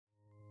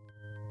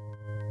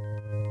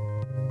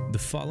The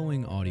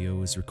following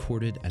audio is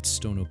recorded at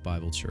Stone Oak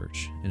Bible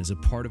Church and is a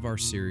part of our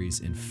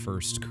series in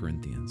 1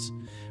 Corinthians.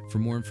 For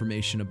more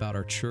information about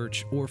our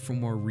church or for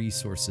more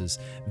resources,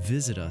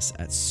 visit us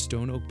at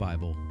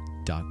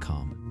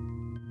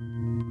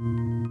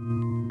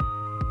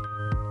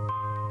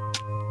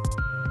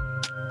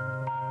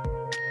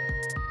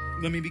stoneoakbible.com.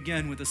 Let me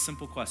begin with a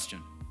simple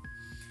question.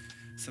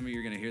 Some of you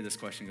are going to hear this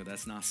question and go,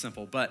 that's not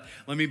simple. But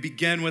let me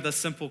begin with a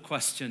simple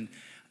question.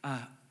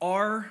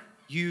 Are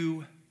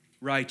you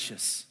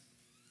righteous?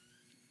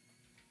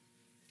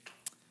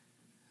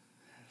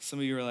 Some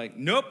of you are like,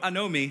 nope, I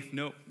know me.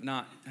 Nope,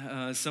 not.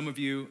 Some of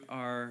you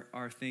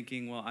are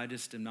thinking, well, I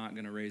just am not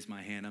going to raise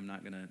my hand.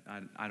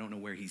 I don't know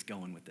where he's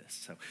going with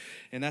this.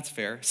 And that's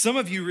fair. Some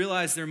of you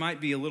realize there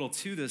might be a little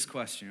to this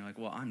question. You're like,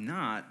 well, I'm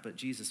not, but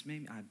Jesus,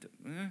 maybe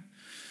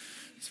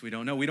So we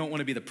don't know. We don't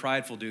want to be the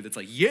prideful dude that's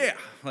like, yeah,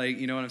 like,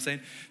 you know what I'm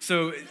saying?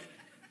 So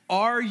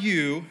are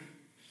you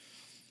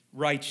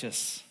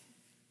righteous?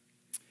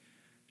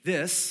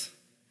 This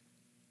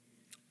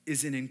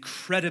is an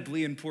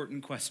incredibly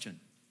important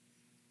question.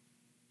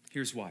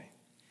 Here's why.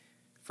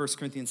 1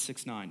 Corinthians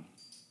 6:9.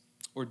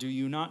 Or do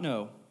you not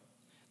know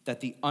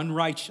that the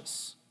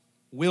unrighteous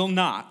will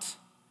not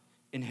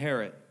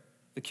inherit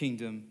the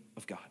kingdom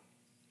of God?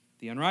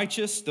 The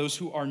unrighteous, those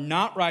who are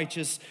not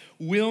righteous,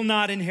 will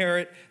not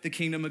inherit the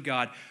kingdom of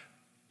God.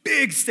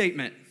 Big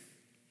statement.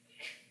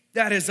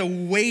 That is a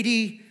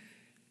weighty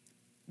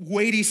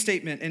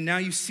statement. And now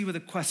you see where the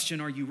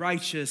question, are you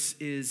righteous,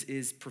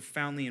 is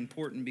profoundly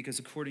important, because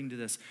according to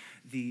this,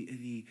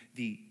 the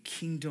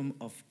kingdom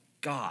of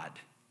God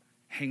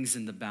hangs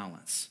in the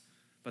balance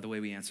by the way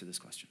we answer this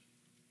question.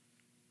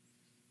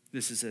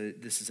 This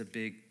is a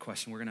big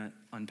question. We're going to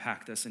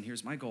unpack this, and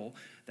here's my goal,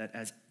 that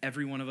as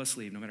every one of us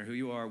leave, no matter who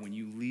you are, when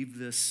you leave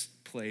this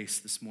place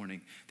this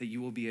morning, that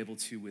you will be able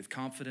to, with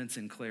confidence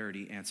and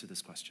clarity, answer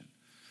this question.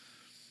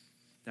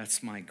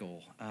 That's my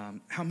goal.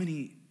 How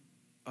many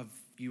of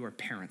you are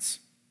parents?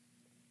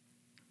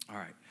 All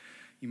right.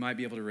 You might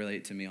be able to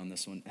relate to me on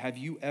this one. Have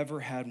you ever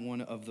had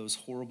one of those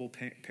horrible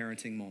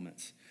parenting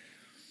moments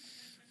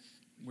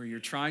where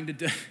you're trying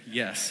to,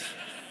 yes.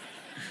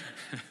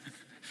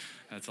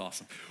 That's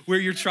awesome. Where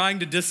you're trying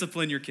to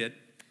discipline your kid.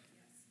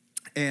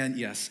 And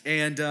yes,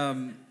 and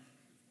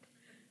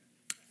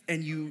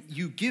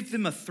you give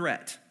them a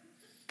threat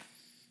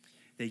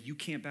that you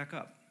can't back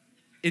up.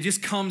 It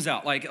just comes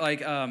out like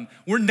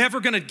we're never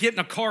gonna get in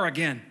a car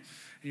again.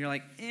 And you're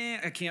like,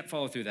 I can't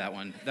follow through that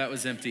one. That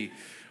was empty.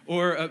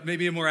 Or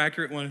maybe a more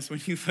accurate one is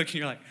when you look and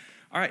you're like,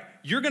 all right,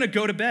 you're gonna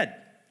go to bed.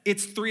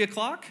 It's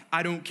 3:00.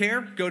 I don't care.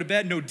 Go to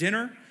bed, no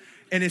dinner.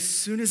 And as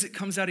soon as it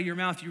comes out of your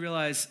mouth, you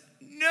realize,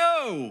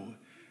 no,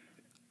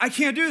 I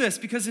can't do this,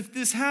 because if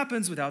this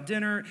happens without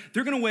dinner,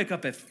 they're going to wake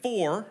up at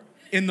 4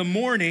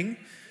 a.m,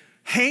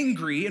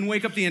 hangry, and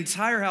wake up the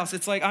entire house.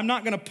 It's like, I'm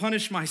not going to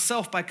punish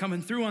myself by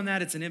coming through on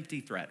that. It's an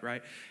empty threat,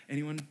 right?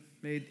 Anyone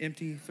made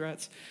empty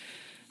threats?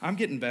 I'm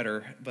getting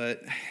better,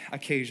 but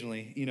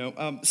occasionally,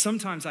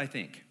 sometimes I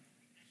think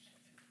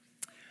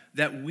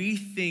that we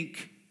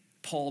think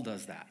Paul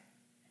does that.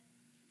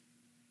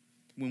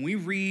 When we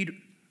read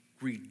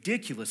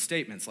ridiculous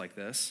statements like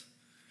this,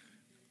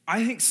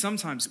 I think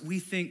sometimes we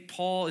think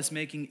Paul is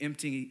making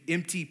empty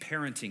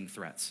parenting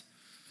threats,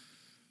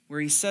 where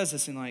he says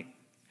this in like,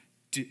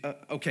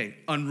 okay,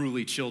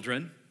 unruly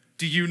children,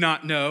 do you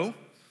not know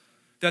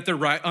that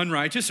the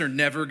unrighteous are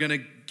never going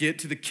to get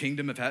to the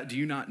kingdom of heaven? Do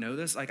you not know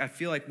this? Like, I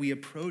feel like we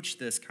approach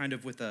this kind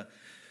of with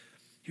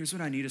here's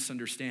what I need us to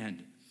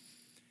understand.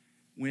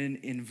 When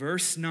in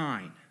verse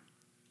 9,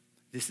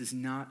 this is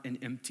not an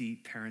empty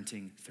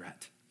parenting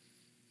threat.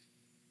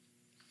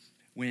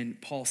 When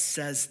Paul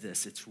says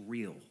this, it's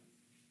real.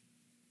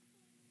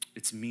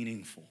 It's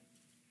meaningful.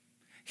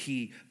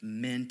 He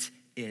meant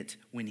it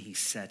when he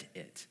said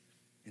it.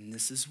 And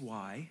this is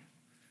why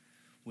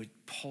what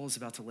Paul is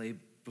about to lay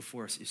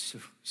before us is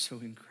so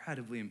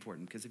incredibly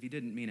important, because if he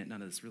didn't mean it,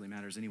 none of this really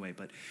matters anyway.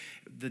 But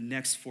the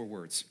next 4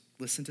 words,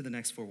 listen to the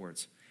next 4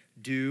 words.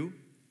 Do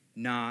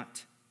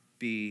not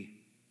be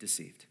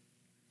deceived.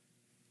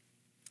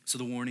 So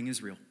the warning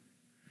is real.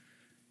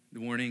 The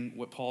warning,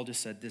 what Paul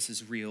just said, this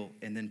is real.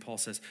 And then Paul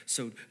says,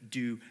 so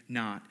do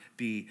not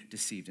be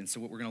deceived. And so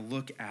what we're going to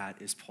look at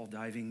is Paul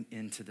diving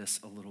into this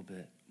a little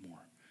bit more.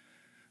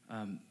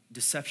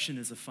 Deception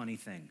is a funny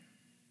thing,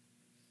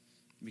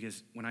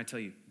 because when I tell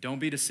you, don't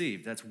be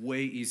deceived, that's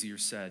way easier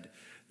said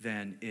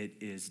than it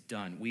is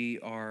done.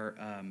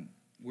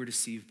 We're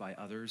deceived by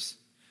others.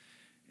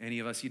 Any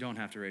of us, you don't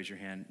have to raise your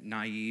hand.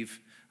 Naive,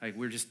 like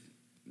this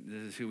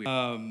is who we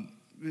are.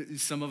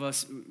 Some of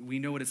us, we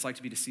know what it's like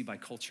to be deceived by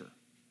culture.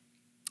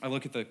 I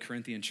look at the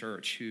Corinthian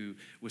church, who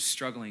was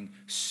struggling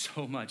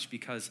so much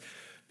because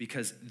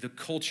the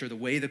culture, the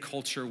way the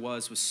culture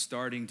was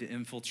starting to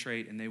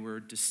infiltrate, and they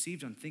were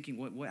deceived on thinking,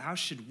 how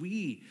should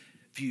we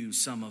view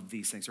some of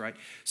these things, right?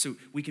 So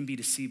we can be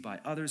deceived by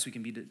others, we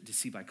can be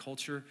deceived by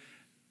culture.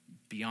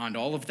 Beyond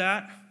all of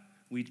that,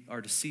 we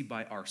are deceived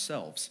by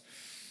ourselves.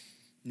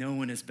 No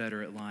one is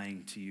better at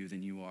lying to you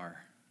than you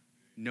are.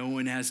 No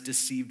one has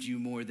deceived you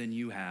more than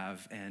you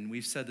have. And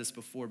we've said this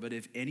before, but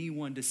if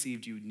anyone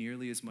deceived you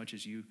nearly as much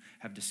as you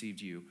have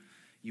deceived you,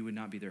 you would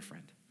not be their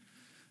friend.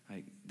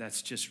 Like,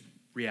 that's just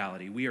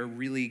reality. We are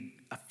really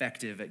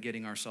effective at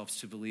getting ourselves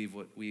to believe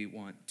what we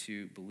want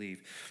to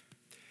believe.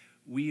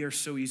 We are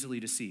so easily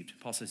deceived.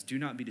 Paul says, do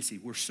not be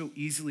deceived. We're so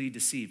easily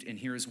deceived, and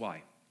here is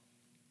why.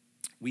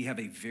 We have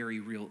a very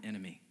real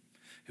enemy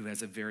who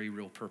has a very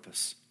real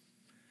purpose.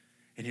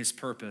 And his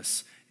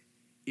purpose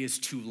is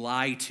to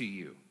lie to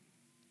you.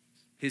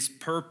 His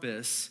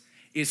purpose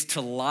is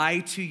to lie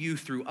to you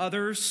through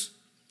others,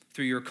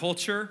 through your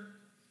culture,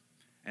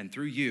 and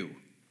through you.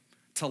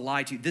 To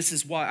lie to you. This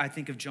is why I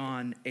think of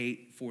John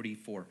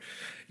 8:44.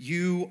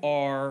 You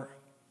are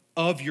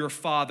of your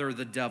father,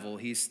 the devil.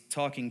 He's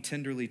talking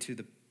tenderly to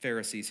the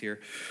Pharisees here.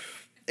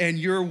 And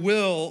your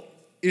will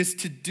is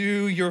to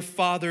do your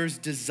father's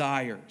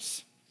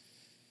desires.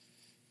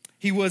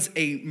 He was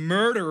a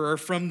murderer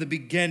from the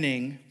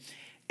beginning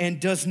and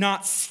does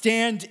not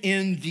stand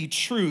in the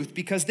truth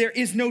because there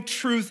is no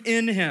truth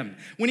in him.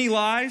 When he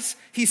lies,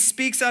 he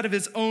speaks out of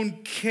his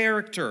own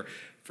character,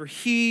 for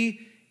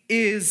he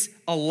is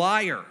a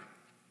liar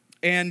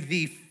and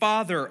the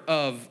father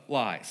of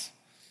lies.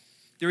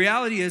 The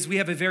reality is we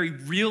have a very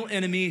real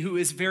enemy who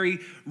is very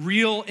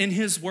real in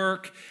his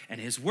work, and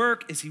his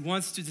work is he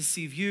wants to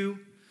deceive you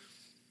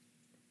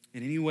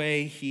in any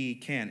way he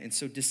can. And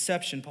so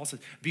deception, Paul says,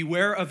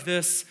 beware of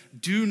this.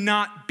 Do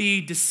not be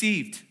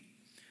deceived.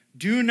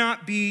 Do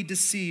not be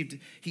deceived.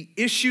 He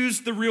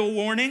issues the real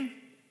warning,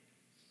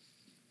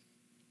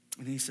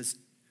 and then he says,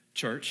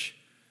 church,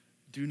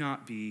 do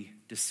not be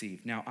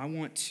deceived. Now, I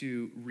want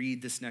to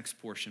read this next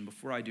portion.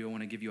 Before I do, I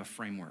want to give you a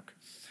framework.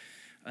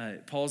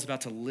 Paul's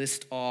about to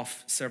list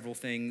off several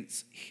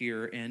things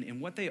here,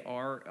 and what they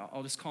are,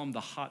 I'll just call them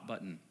the hot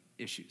button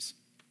issues.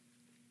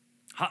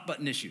 Hot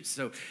button issues.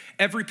 So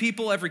every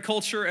people, every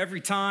culture,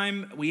 every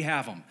time, we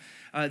have them.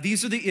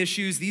 These are the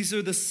issues, these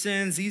are the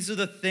sins, these are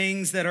the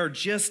things that are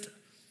just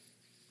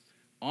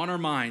on our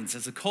minds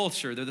as a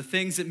culture. They're the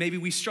things that maybe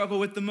we struggle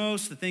with the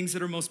most, the things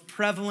that are most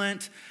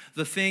prevalent,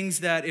 the things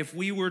that if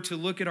we were to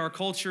look at our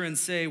culture and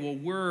say, well,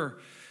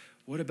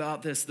 what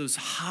about this? Those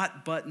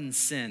hot button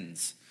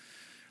sins.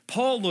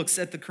 Paul looks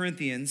at the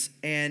Corinthians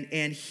and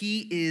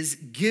he is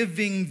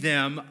giving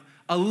them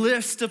a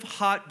list of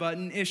hot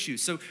button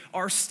issues. So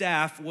our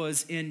staff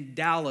was in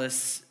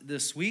Dallas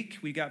this week.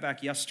 We got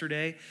back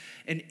yesterday.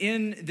 And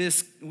in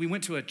this, we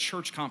went to a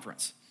church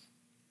conference.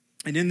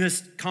 And in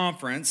this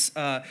conference,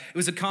 it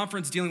was a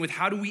conference dealing with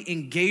how do we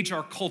engage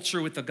our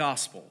culture with the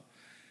gospel.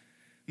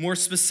 More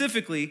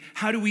specifically,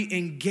 how do we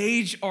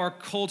engage our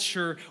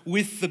culture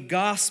with the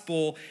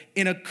gospel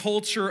in a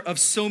culture of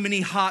so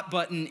many hot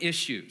button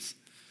issues?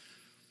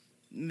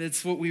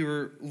 That's what we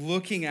were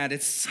looking at.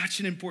 It's such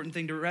an important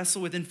thing to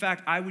wrestle with. In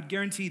fact, I would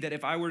guarantee that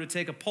if I were to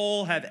take a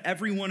poll, have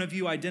every one of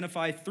you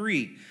identify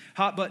 3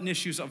 hot button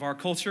issues of our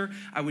culture,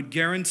 I would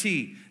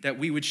guarantee that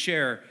we would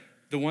share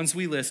the ones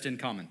we list in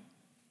common.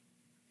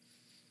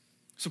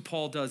 So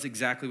Paul does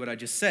exactly what I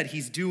just said.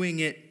 He's doing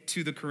it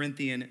to the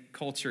Corinthian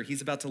culture.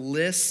 He's about to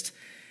list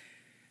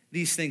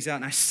these things out.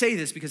 And I say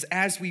this because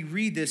as we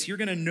read this, you're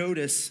going to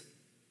notice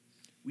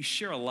we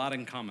share a lot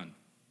in common.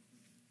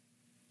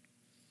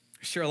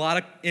 We share a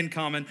lot in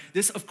common.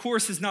 This, of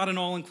course, is not an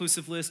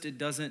all-inclusive list. It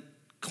doesn't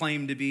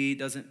claim to be,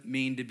 doesn't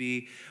mean to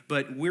be.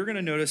 But we're going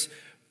to notice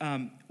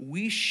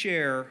we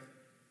share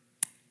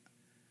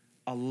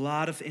a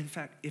lot of, in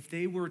fact, if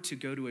they were to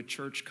go to a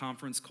church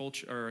conference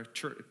culture or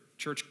a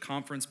church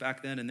conference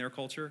back then in their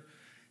culture,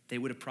 they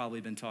would have probably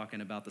been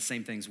talking about the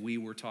same things we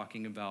were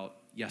talking about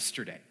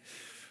yesterday,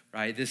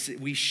 right?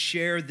 We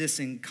share this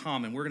in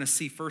common. We're going to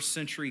see first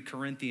century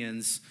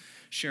Corinthians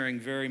sharing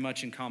very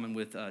much in common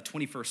with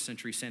 21st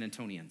century San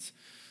Antonians.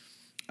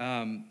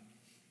 And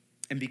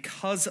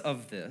because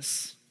of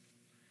this,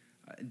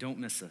 don't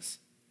miss this.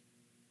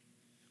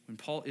 When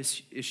Paul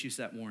issues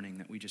that warning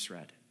that we just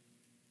read,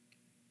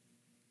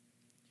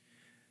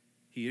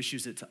 he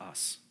issues it to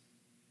us.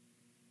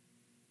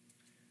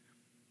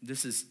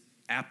 This is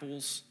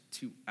apples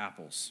to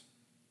apples.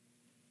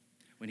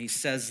 When he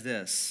says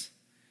this,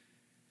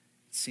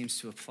 it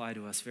seems to apply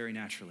to us very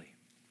naturally.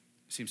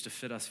 It seems to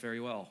fit us very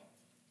well.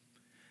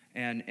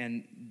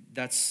 And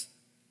that's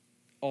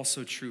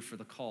also true for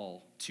the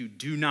call to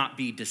do not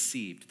be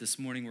deceived. This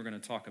morning we're going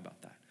to talk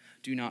about that.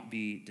 Do not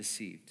be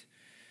deceived.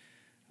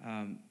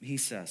 He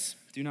says,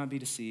 do not be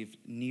deceived,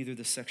 neither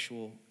the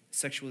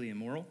sexually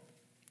immoral,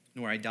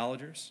 nor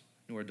idolaters,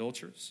 nor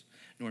adulterers,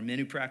 nor men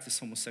who practice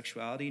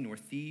homosexuality, nor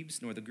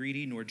thieves, nor the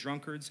greedy, nor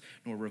drunkards,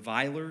 nor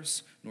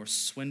revilers, nor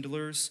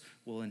swindlers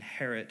will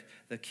inherit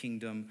the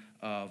kingdom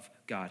of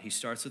God. He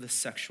starts with the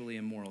sexually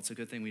immoral. It's a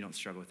good thing we don't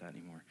struggle with that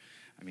anymore.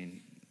 I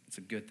mean, it's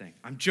a good thing.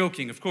 I'm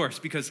joking, of course,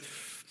 because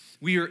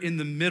we are in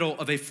the middle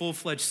of a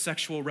full-fledged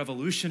sexual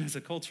revolution as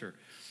a culture.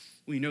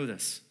 We know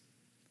this.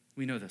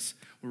 We know this.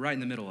 We're right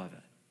in the middle of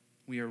it.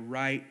 We are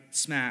right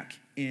smack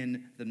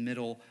in the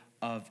middle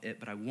of it,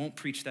 but I won't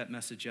preach that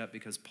message yet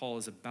because Paul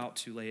is about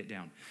to lay it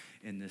down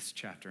in this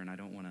chapter, and I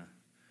don't want to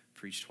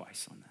preach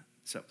twice on that.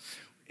 So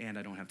and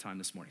I don't have time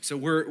this morning. So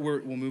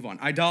we'll move on.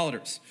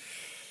 Idolaters.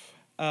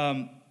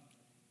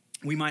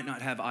 We might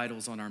not have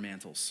idols on our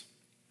mantles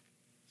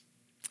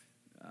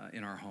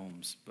in our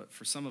homes, but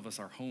for some of us,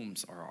 our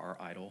homes are our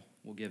idol.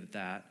 We'll give it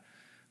that.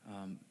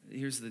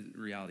 Here's the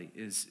reality: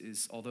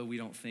 is although we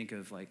don't think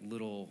of like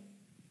little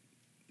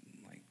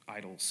like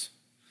idols.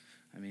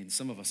 I mean,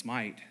 some of us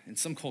might. In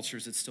some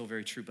cultures, it's still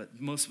very true, but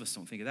most of us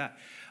don't think of that.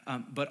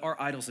 But our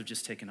idols have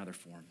just taken other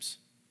forms,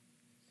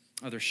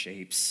 other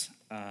shapes.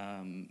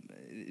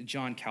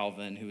 John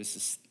Calvin, who is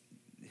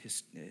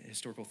this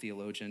historical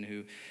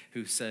theologian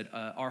who said,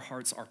 our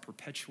hearts are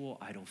perpetual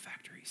idol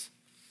factories.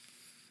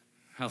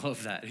 I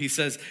love that. He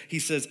says,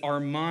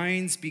 our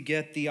minds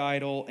beget the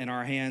idol and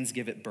our hands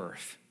give it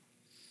birth.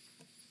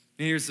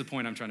 And here's the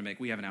point I'm trying to make.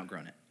 We haven't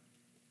outgrown it.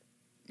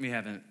 We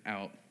haven't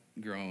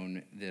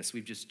outgrown this.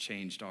 We've just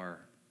changed our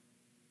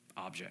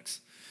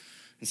objects.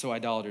 And so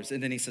idolaters.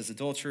 And then he says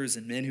adulterers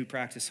and men who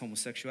practice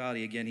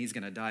homosexuality. Again, he's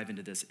going to dive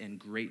into this in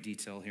great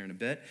detail here in a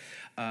bit.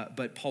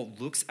 But Paul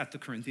looks at the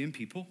Corinthian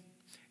people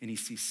and he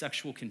sees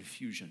sexual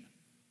confusion,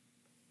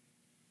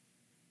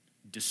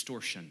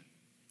 distortion.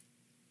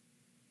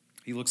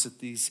 He looks at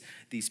these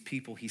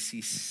people, he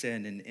sees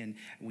sin, and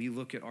we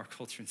look at our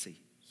culture and say,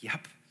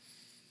 yep,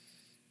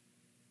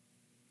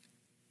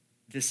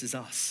 this is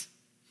us.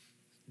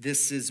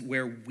 This is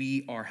where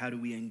we are. How do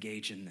we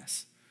engage in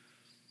this?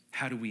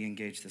 How do we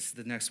engage this?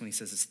 The next one he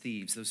says is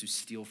thieves, those who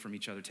steal from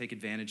each other, take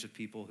advantage of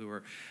people who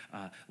are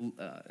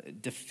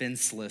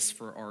defenseless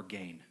for our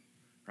gain,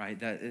 right?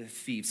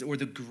 Thieves, or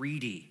the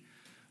greedy.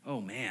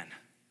 Oh man.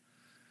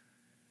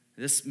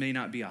 This may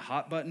not be a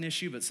hot button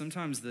issue, but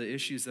sometimes the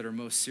issues that are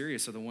most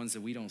serious are the ones that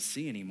we don't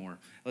see anymore.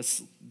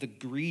 The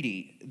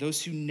greedy,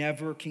 those who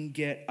never can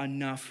get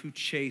enough, who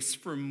chase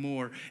for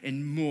more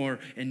and more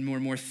and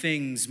more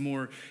things,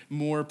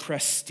 more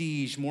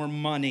prestige, more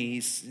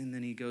money. And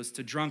then he goes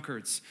to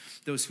drunkards,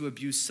 those who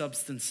abuse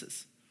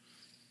substances,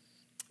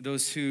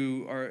 those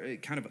who are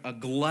kind of a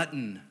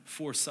glutton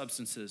for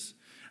substances.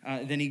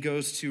 Then he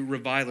goes to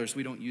revilers.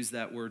 We don't use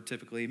that word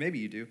typically. Maybe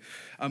you do.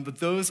 But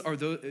these are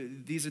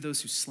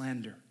those who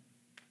slander.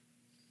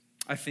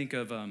 I think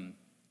of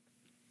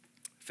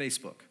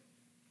Facebook.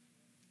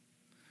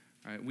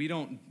 All right, we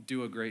don't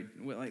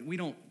we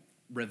don't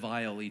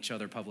revile each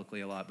other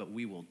publicly a lot, but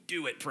we will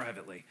do it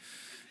privately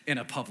in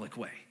a public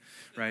way,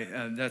 right?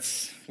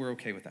 We're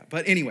okay with that.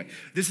 But anyway,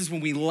 this is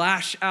when we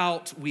lash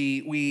out.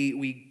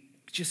 We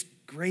just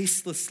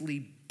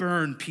gracelessly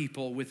burn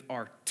people with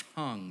our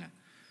tongue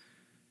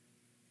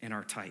and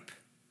our type.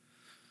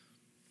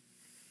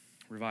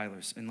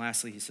 Revilers. And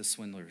lastly, he says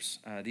swindlers.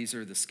 These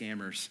are the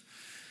scammers,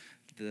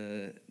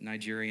 the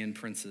Nigerian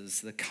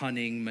princes, the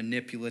cunning,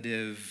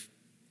 manipulative,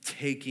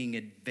 taking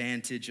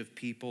advantage of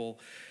people.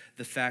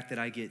 The fact that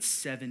I get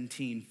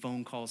 17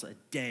 phone calls a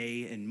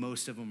day and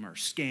most of them are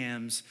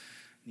scams.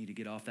 I need to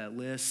get off that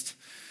list.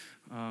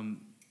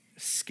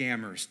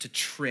 Scammers, to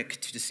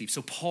trick, to deceive.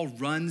 So Paul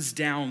runs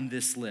down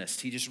this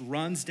list. He just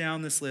runs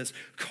down this list,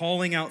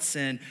 calling out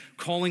sin,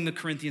 calling the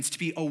Corinthians to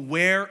be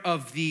aware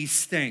of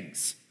these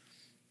things.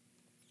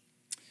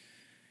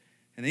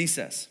 And then he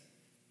says,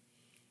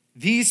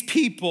 these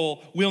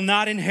people will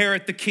not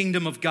inherit the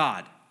kingdom of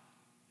God.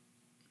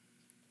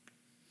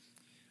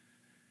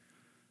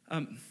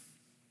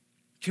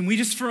 Can we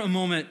just for a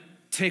moment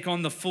take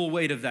on the full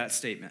weight of that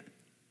statement?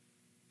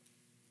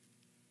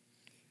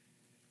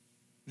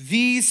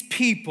 These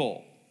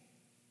people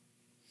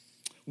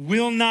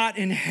will not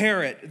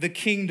inherit the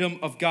kingdom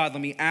of God.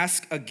 Let me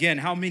ask again,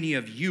 how many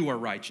of you are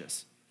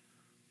righteous?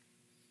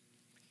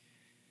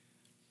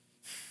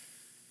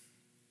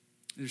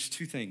 There's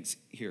two things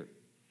here.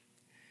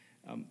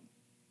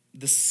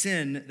 The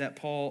sin that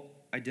Paul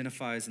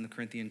identifies in the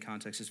Corinthian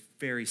context is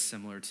very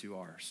similar to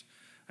ours.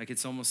 Like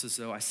it's almost as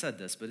though, I said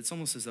this, but it's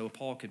almost as though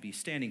Paul could be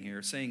standing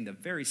here saying the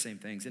very same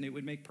things and it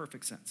would make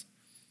perfect sense,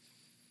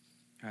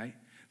 right?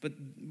 But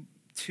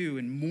two,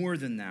 and more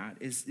than that,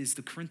 is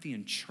the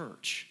Corinthian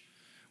church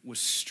was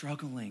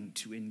struggling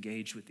to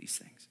engage with these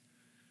things.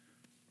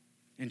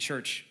 In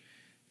church,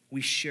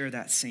 we share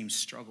that same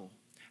struggle.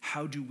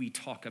 How do we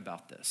talk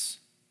about this?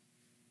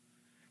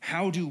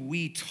 How do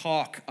we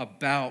talk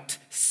about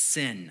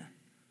sin?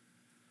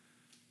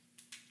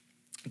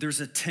 There's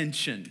a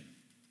tension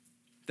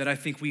that I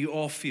think we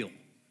all feel.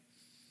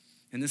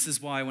 And this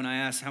is why when I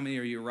asked how many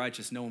are you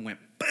righteous, no one went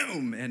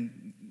boom,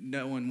 and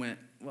no one went,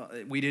 well,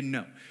 we didn't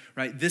know,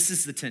 right? This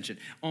is the tension.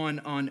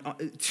 On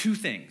two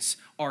things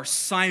are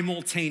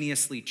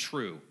simultaneously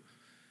true.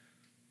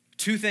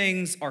 Two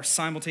things are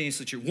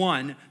simultaneously true.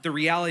 One, the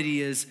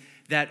reality is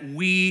that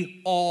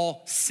we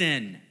all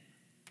sin.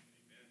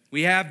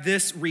 We have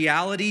this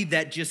reality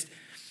that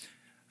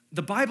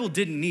the Bible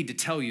didn't need to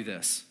tell you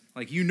this.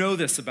 Like, you know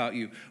this about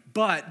you,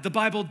 but the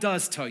Bible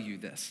does tell you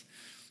this.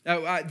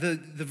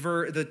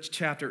 The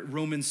chapter,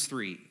 Romans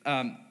 3.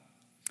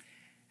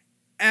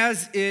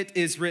 As it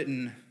is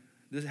written,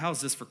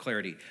 how's this for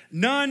clarity?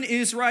 None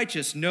is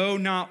righteous, no,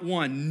 not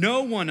one.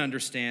 No one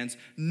understands.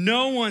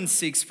 No one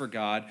seeks for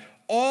God.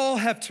 All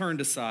have turned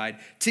aside.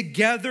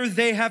 Together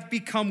they have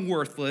become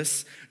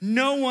worthless.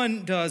 No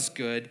one does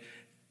good,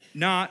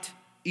 not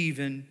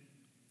even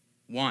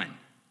one.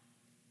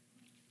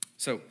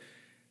 So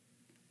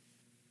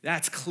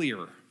that's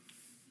clear.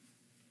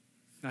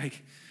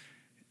 Like,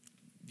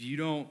 you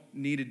don't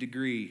need a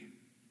degree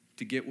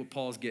to get what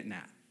Paul's getting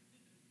at.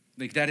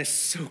 Like, that is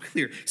so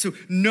clear. So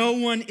no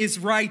one is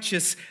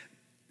righteous.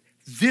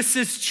 This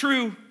is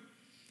true.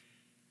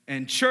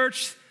 And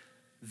church,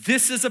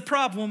 this is a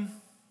problem.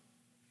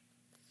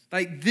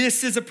 Like,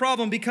 this is a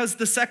problem because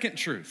the second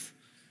truth,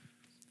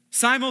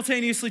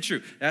 simultaneously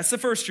true. That's the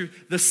first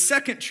truth. The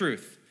second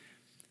truth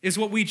is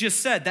what we just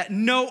said, that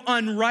no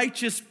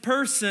unrighteous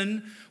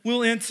person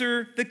will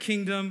enter the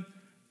kingdom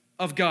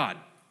of God.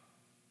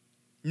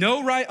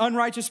 No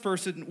unrighteous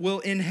person will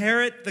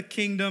inherit the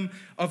kingdom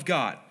of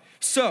God.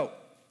 So,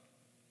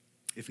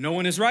 if no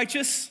one is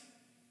righteous,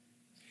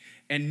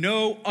 and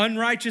no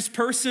unrighteous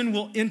person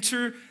will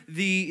inherit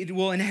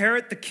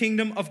the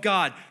kingdom of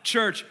God.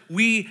 Church,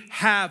 we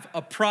have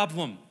a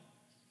problem.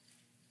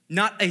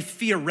 Not a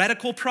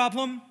theoretical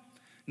problem,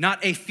 not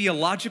a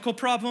theological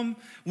problem.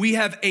 We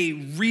have a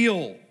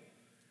real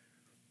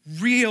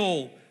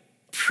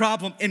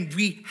problem, and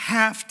we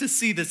have to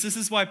see this. This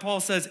is why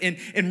Paul says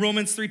in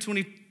Romans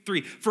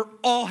 3:23, for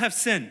all have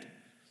sinned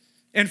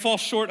and fall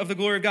short of the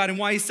glory of God. And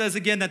why he says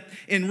again that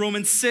in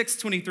Romans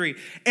 6:23,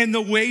 and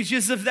the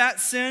wages of that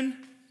sin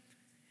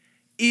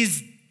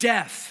is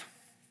death.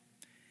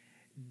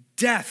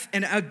 Death.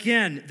 And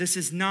again, this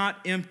is not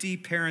empty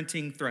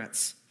parenting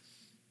threats.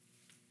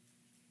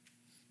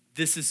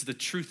 This is the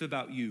truth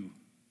about you.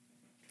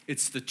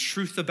 It's the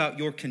truth about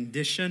your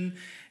condition.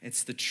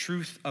 It's the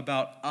truth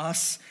about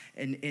us.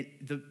 And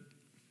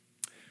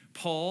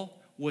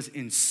Paul was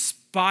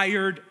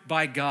inspired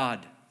by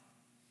God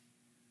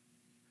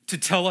to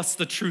tell us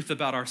the truth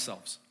about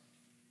ourselves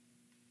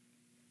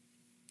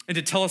and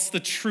to tell us the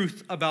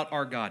truth about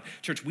our God.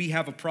 Church, we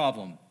have a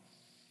problem.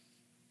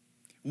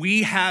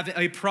 We have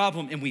a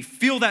problem, and we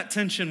feel that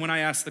tension when I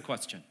ask the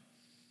question.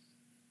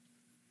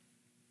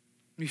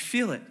 We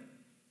feel it.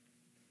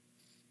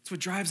 It's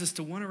what drives us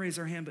to want to raise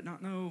our hand, but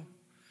not know.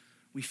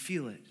 We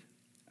feel it.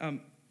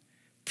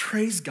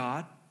 Praise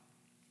God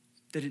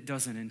that it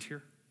doesn't end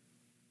here.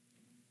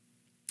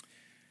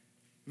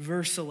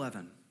 Verse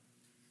 11.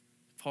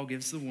 Paul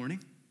gives the warning,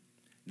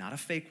 not a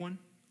fake one,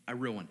 a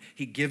real one.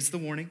 He gives the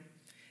warning.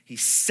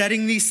 He's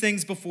setting these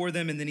things before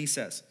them, and then he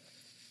says,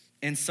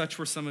 and such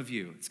were some of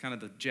you. It's kind of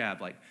the jab,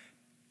 like,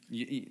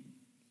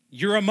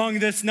 you're among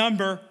this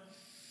number.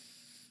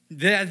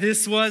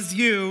 This was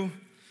you.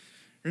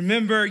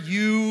 Remember,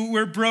 you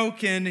were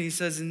broken. He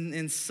says,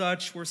 and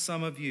such were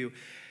some of you.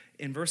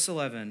 In verse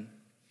 11,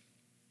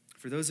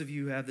 for those of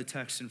you who have the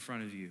text in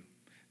front of you,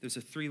 there's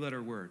a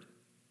 3-letter word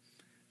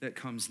that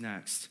comes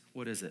next.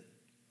 What is it?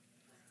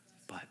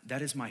 But.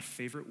 That is my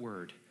favorite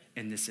word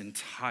in this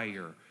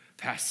entire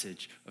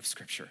passage of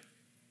Scripture.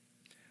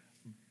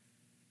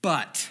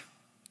 But.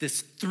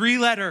 This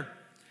 3-letter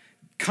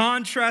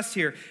contrast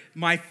here,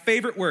 my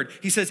favorite word.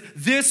 He says,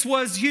 this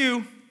was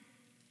you.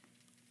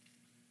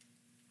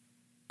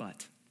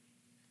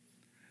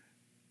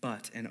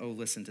 But, and oh,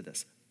 listen to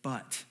this.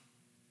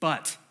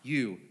 But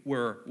you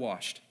were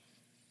washed.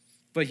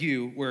 But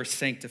you were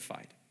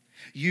sanctified.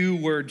 You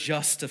were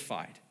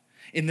justified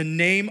in the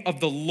name of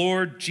the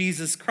Lord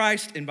Jesus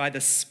Christ and by the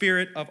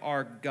Spirit of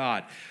our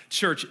God.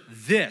 Church,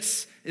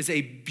 this is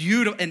a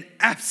beautiful, an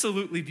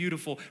absolutely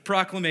beautiful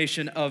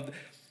proclamation of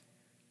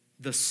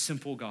the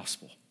simple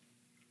gospel.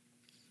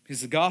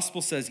 Because the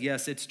gospel says,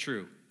 yes, it's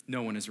true.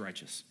 No one is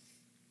righteous.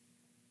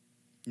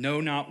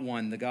 No, not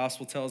one. The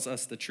gospel tells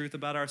us the truth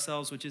about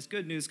ourselves, which is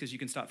good news because you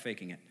can stop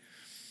faking it.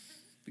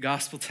 The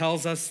gospel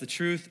tells us the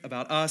truth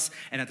about us,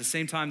 and at the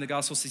same time, the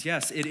gospel says,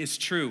 yes, it is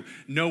true.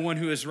 No one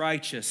who is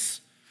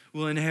righteous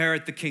will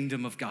inherit the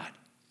kingdom of God.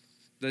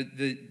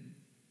 The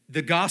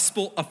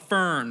gospel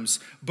affirms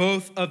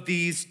both of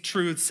these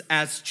truths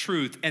as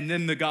truth, and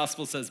then the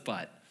gospel says,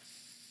 but.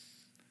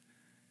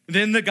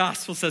 Then the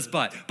gospel says,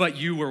 but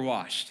you were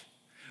washed.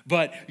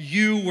 But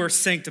you were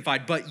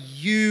sanctified. But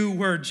you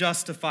were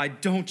justified.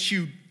 Don't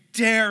you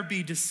dare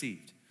be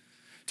deceived.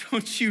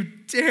 Don't you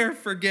dare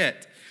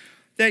forget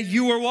that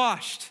you were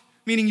washed,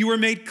 meaning you were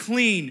made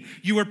clean.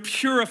 You were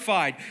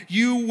purified.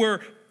 You're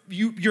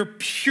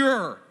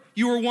pure.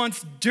 You were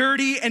once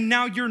dirty and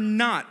now you're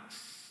not.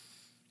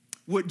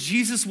 What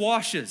Jesus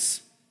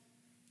washes,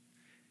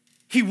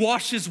 he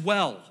washes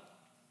well.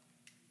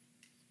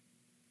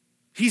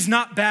 He's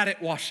not bad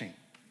at washing.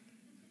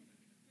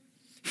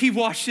 He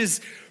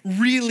washes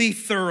really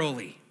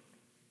thoroughly.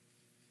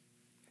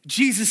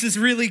 Jesus is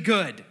really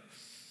good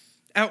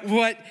at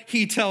what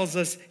he tells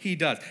us he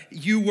does.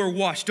 You were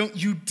washed. Don't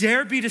you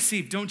dare be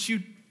deceived. Don't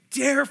you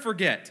dare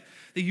forget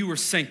that you were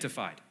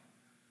sanctified.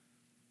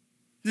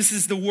 This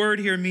is the word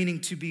here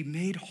meaning to be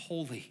made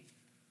holy.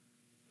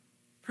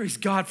 Praise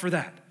God for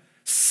that.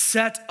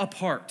 Set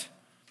apart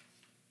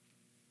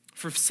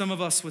For some of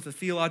us with a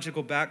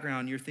theological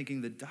background, you're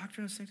thinking, the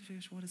doctrine of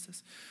sanctification, what is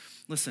this?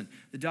 Listen,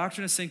 the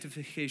doctrine of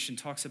sanctification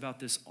talks about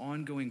this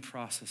ongoing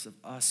process of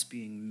us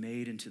being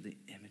made into the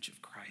image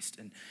of Christ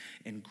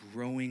and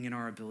growing in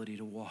our ability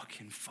to walk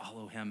and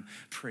follow him.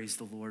 Praise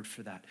the Lord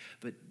for that.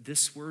 But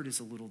this word is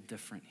a little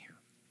different here.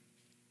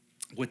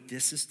 What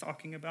this is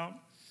talking about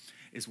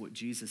is what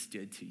Jesus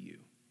did to you.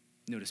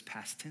 Notice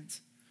past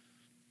tense.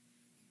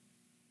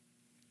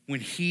 When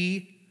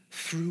he,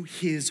 through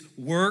his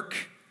work,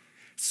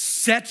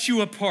 set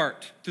you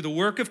apart through the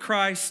work of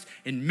Christ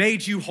and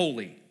made you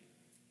holy.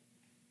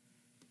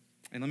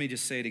 And let me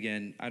just say it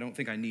again. I don't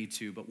think I need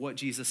to, but what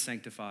Jesus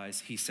sanctifies,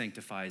 he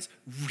sanctifies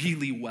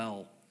really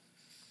well.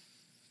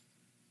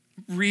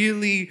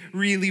 Really,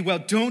 really well.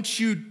 Don't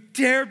you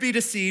dare be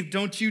deceived.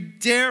 Don't you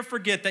dare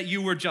forget that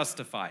you were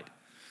justified.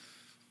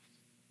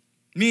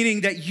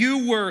 Meaning that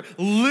you were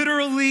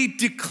literally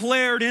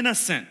declared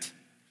innocent.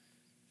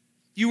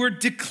 You were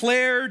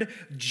declared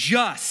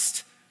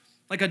just.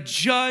 Like a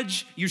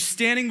judge, you're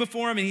standing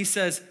before him and he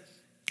says,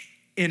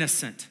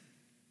 innocent.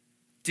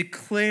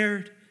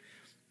 Declared.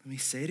 Let me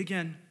say it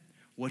again.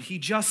 What he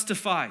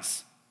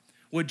justifies.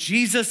 What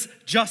Jesus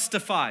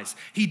justifies.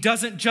 He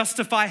doesn't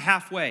justify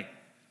halfway.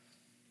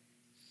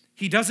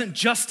 He doesn't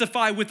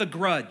justify with a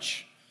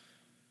grudge.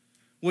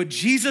 What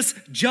Jesus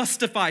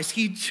justifies,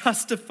 he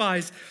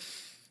justifies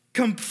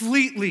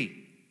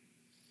completely.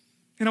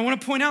 And I want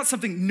to point out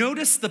something.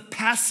 Notice the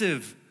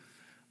passive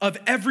of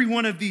every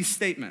one of these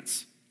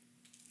statements.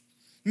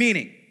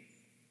 Meaning,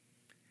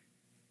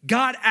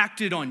 God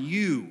acted on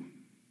you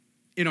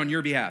and on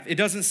your behalf. It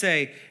doesn't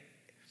say,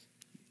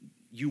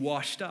 you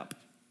washed up.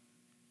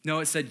 No,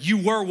 it said, you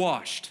were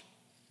washed.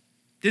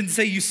 Didn't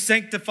say you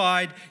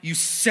sanctified, you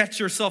set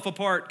yourself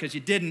apart, because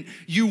you didn't.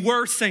 You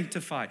were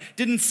sanctified.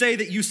 Didn't say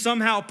that you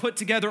somehow put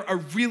together a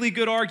really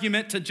good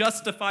argument to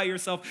justify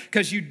yourself,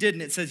 because you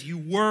didn't. It says you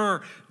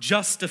were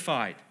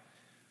justified.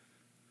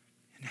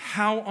 And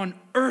how on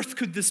earth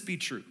could this be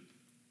true?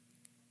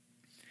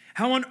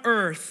 How on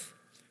earth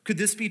could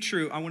this be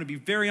true? I want to be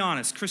very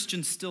honest.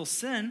 Christians still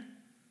sin.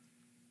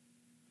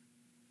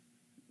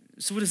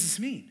 So what does this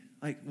mean?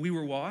 Like, we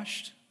were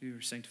washed, we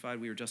were sanctified,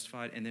 we were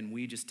justified, and then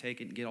we just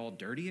take it and get all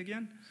dirty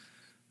again?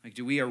 Like,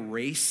 do we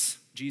erase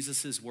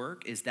Jesus'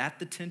 work? Is that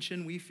the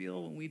tension we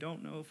feel when we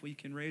don't know if we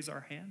can raise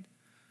our hand?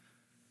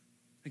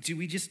 Like, do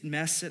we just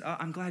mess it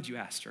up? I'm glad you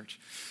asked, church.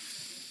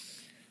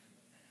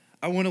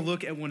 I want to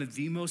look at one of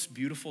the most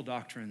beautiful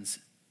doctrines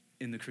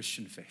in the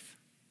Christian faith.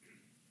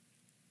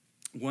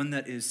 One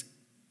that is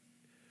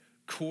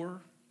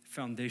core,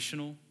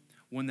 foundational,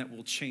 one that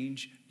will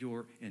change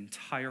your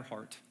entire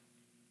heart.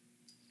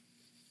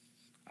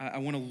 I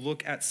want to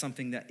look at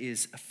something that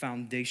is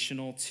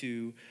foundational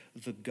to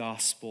the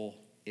gospel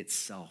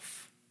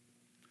itself.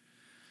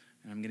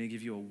 And I'm going to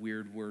give you a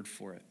weird word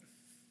for it.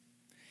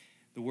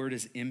 The word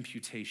is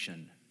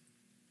imputation.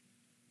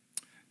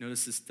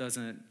 Notice this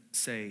doesn't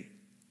say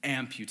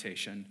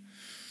amputation.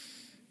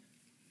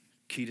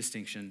 Key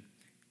distinction.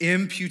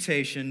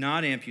 Imputation,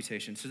 not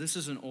amputation. So this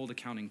is an old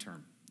accounting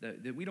term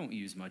that we don't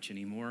use much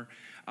anymore.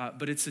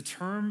 But it's a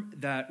term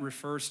that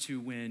refers to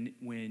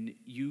when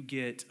you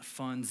get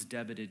funds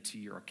debited to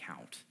your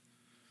account.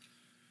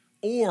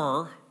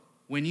 Or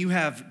when you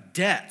have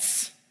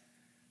debts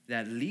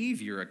that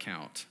leave your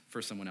account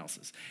for someone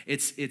else's.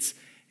 It's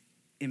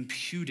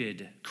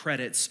imputed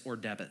credits or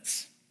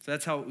debits. So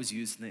that's how it was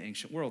used in the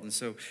ancient world. And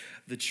so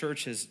the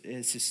church has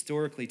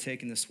historically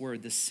taken this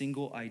word, this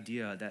single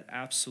idea that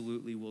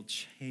absolutely will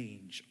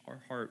change our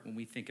heart when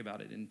we think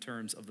about it in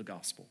terms of the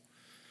gospel.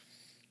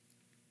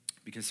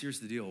 Because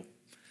here's the deal.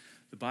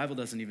 The Bible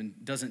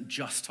doesn't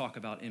just talk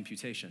about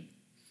imputation.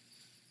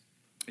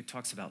 It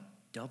talks about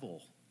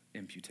double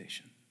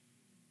imputation.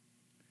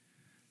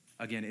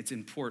 Again, it's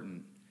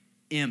important.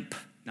 Imp,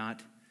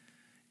 not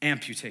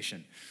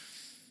amputation.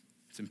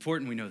 It's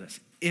important we know this.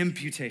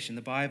 Imputation.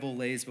 The Bible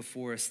lays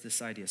before us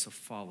this idea, so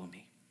follow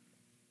me.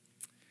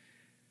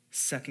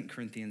 2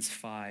 Corinthians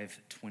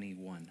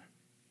 5:21.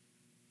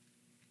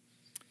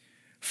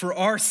 For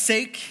our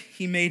sake,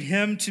 he made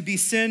him to be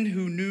sin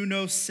who knew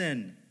no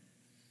sin,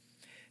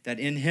 that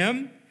in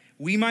him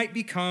we might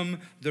become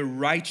the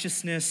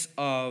righteousness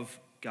of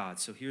God.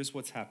 So here's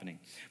what's happening.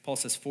 Paul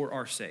says, for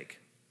our sake.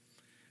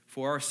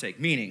 For our sake.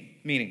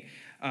 Meaning,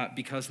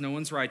 because no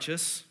one's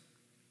righteous,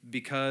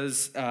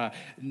 because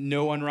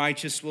no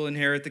unrighteous will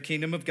inherit the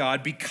kingdom of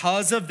God.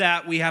 Because of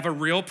that, we have a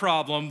real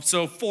problem.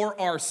 So for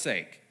our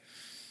sake,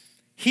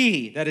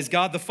 he, that is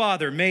God the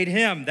Father, made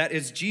him, that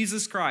is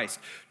Jesus Christ,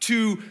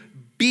 to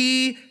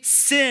be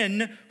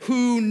sin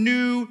who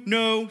knew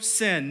no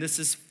sin. This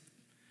is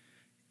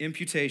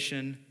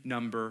imputation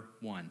number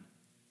 1.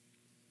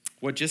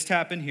 What just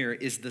happened here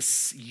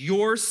is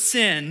your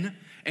sin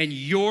and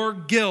your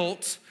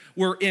guilt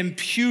were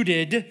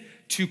imputed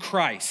to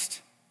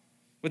Christ.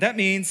 What that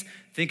means,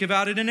 think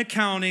about it in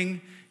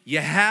accounting. You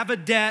have a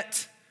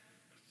debt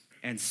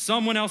and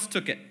someone else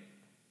took it.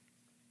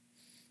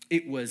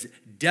 It was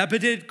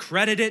debited,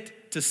 credited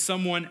to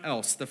someone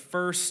else. The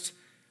first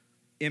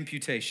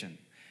imputation.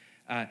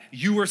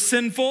 You were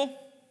sinful.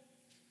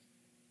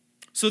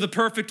 so the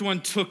perfect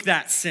one took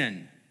that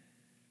sin.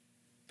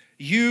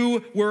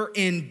 You were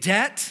in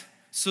debt,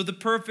 so the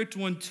perfect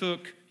one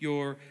took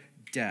your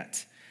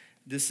debt.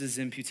 This is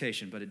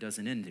imputation, but it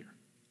doesn't end here.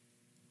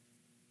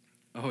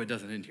 Oh, it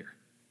doesn't end here.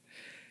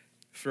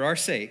 For our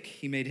sake,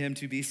 he made him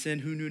to be sin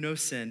who knew no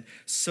sin,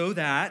 so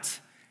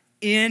that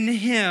in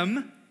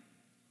him,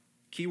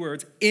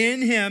 keywords,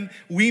 in him,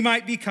 we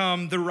might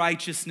become the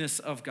righteousness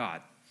of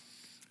God.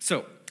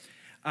 So,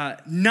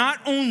 not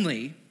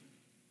only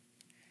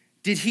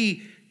did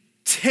he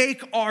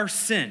take our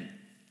sin,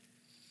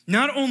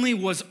 not only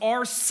was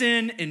our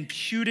sin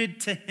imputed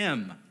to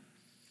him,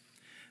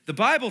 the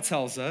Bible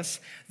tells us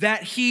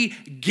that he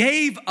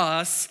gave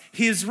us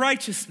his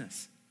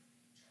righteousness.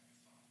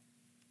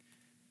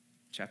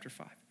 Chapter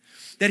 5.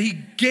 That he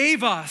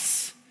gave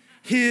us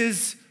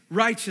his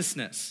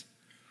righteousness.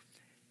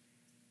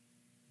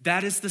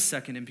 That is the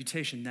second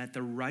imputation, that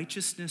the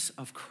righteousness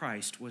of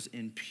Christ was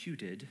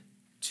imputed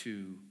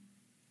to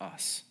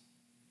us.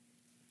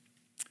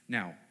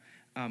 Now,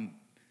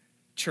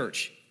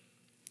 church,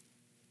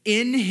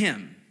 in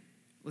him,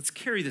 let's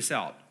carry this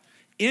out.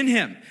 In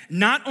him,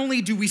 not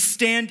only do we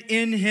stand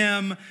in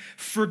him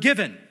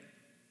forgiven,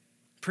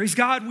 praise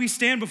God, we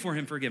stand before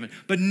him forgiven,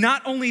 but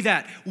not only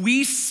that,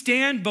 we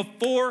stand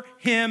before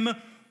him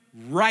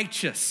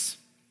righteous.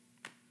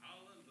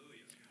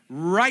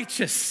 Hallelujah.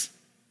 Righteous.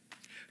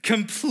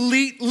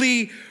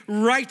 Completely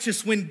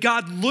righteous. When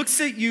God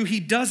looks at you, he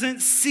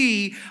doesn't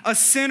see a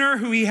sinner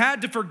who he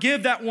had to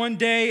forgive that one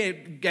day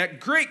at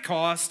great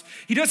cost.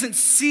 He doesn't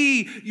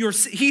see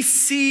he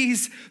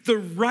sees the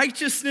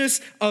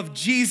righteousness of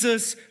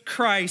Jesus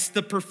Christ,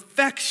 the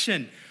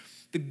perfection.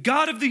 The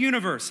God of the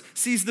universe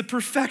sees the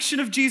perfection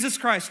of Jesus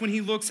Christ when he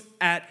looks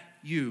at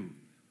you.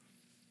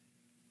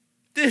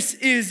 This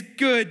is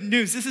good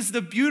news. This is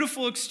the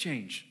beautiful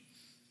exchange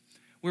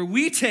where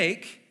we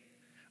take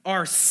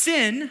our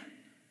sin,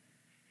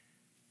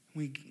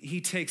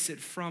 he takes it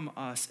from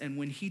us, and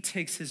when he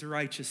takes his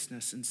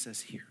righteousness and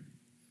says, here.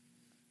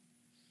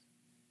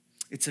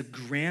 It's a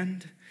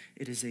grand,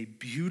 it is a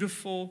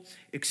beautiful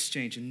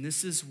exchange, and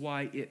this is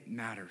why it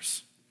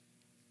matters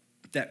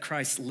that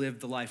Christ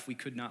lived the life we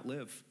could not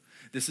live.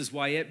 This is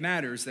why it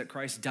matters that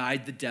Christ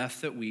died the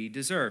death that we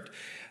deserved.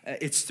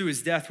 It's through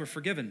his death we're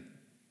forgiven.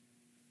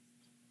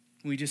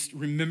 We just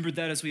remembered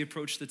that as we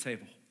approach the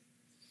table.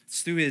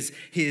 It's through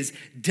his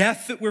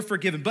death that we're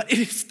forgiven, but it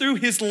is through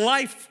his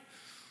life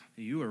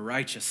that you are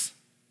righteous.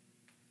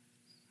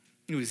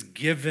 It was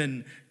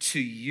given to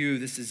you.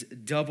 This is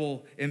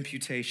double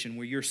imputation,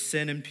 where your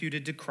sin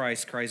imputed to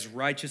Christ, Christ's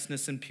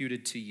righteousness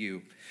imputed to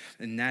you.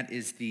 And that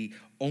is the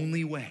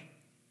only way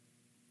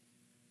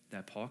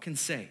that Paul can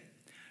say,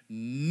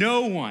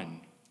 no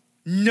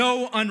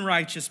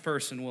unrighteous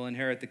person will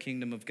inherit the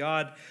kingdom of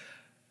God,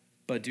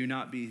 but do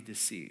not be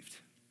deceived.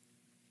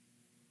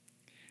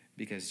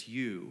 Because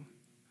you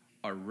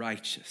are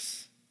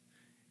righteous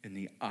in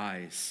the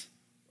eyes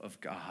of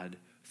God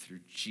through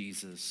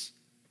Jesus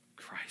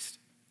Christ.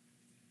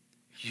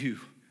 You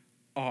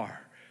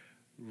are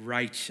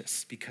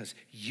righteous because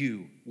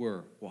you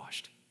were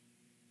washed.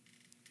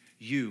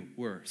 You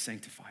were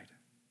sanctified.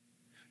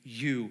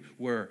 You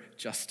were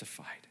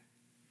justified.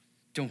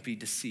 Don't be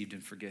deceived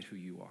and forget who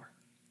you are.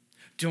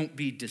 Don't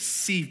be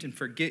deceived and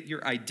forget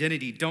your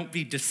identity. Don't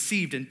be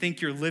deceived and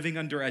think you're living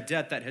under a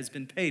debt that has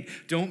been paid.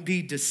 Don't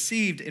be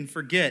deceived and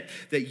forget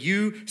that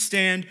you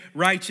stand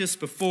righteous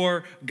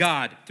before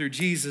God through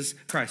Jesus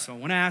Christ. So I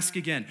want to ask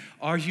again,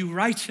 are you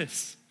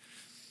righteous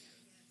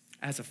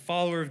as a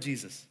follower of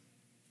Jesus?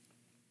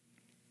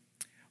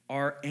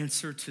 Our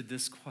answer to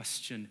this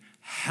question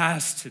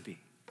has to be,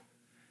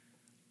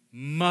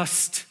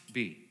 must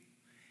be,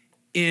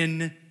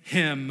 in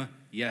him,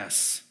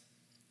 yes.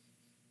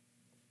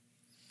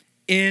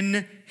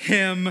 In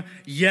him,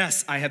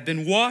 yes, I have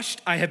been washed,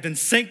 I have been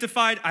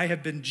sanctified, I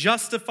have been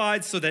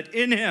justified, so that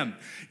in him,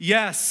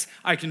 yes,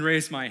 I can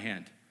raise my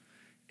hand.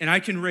 And I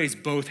can raise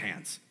both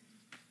hands.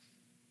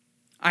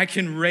 I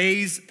can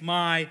raise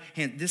my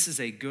hand. This is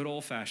a good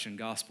old-fashioned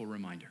gospel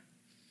reminder.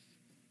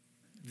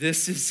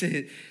 This is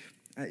it.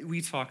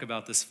 We talk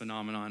about this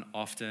phenomenon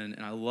often,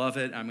 and I love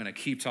it. I'm going to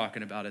keep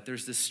talking about it.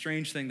 There's this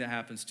strange thing that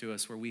happens to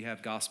us where we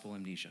have gospel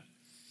amnesia.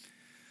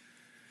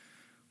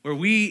 Where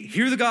we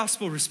hear the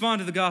gospel, respond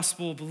to the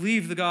gospel,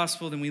 believe the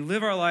gospel, then we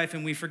live our life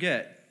and we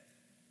forget.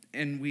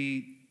 And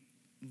we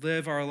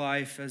live our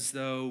life as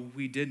though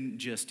we didn't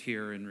just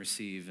hear and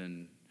receive.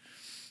 And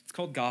it's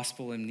called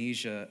gospel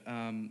amnesia.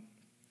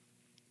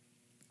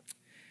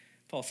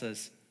 Paul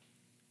says,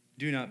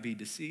 do not be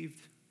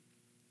deceived.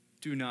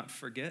 Do not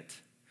forget.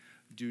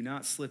 Do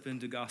not slip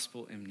into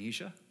gospel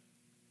amnesia.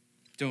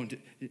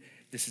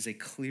 This is a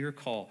clear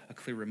call, a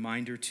clear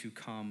reminder to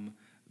come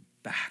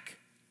back.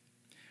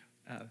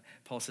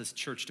 Paul says,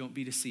 church, don't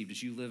be deceived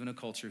as you live in a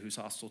culture who's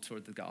hostile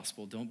toward the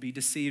gospel. Don't be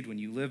deceived when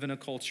you live in a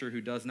culture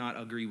who does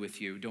not agree with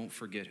you. Don't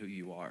forget who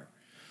you are.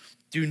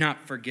 Do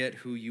not forget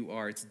who you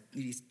are.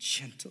 He's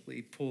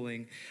gently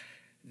pulling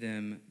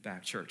them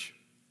back. Church,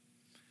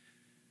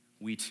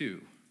 we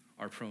too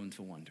are prone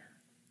to wonder.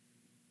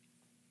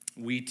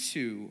 we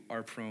too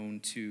are prone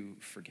to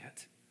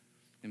forget.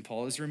 And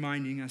Paul is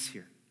reminding us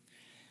here,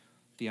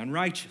 the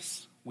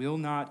unrighteous will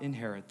not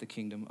inherit the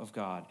kingdom of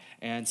God,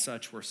 and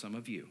such were some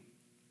of you.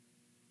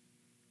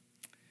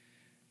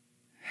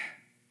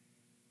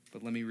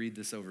 But let me read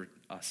this over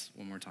us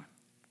one more time.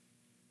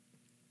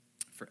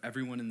 For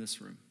everyone in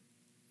this room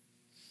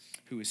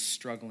who is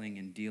struggling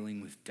and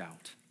dealing with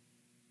doubt,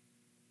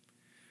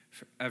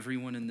 for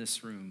everyone in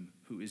this room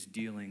who is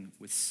dealing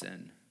with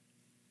sin,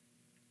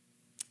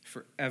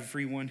 for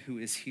everyone who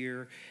is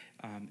here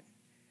and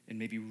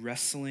maybe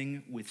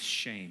wrestling with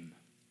shame,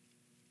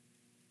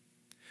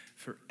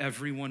 for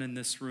everyone in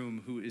this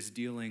room who is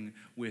dealing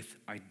with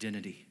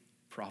identity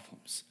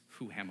problems,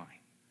 who am I?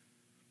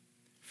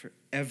 For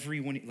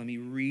everyone, let me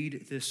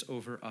read this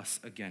over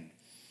us again.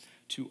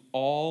 To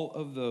all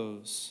of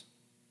those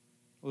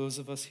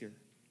of us here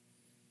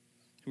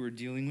who are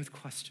dealing with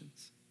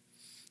questions,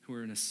 who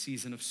are in a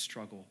season of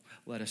struggle,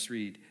 let us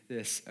read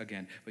this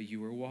again. But you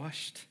were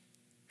washed,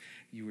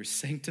 you were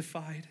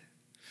sanctified,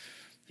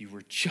 you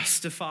were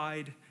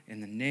justified in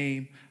the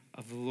name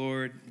of the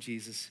Lord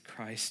Jesus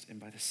Christ and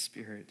by the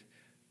Spirit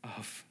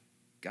of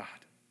God.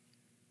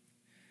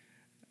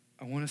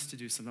 I want us to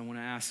do something. I want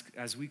to ask,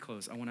 as we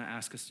close, I want to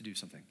ask us to do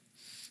something.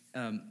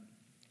 And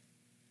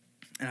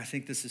I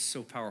think this is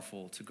so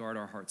powerful to guard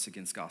our hearts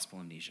against gospel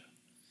amnesia.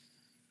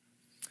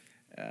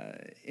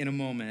 In a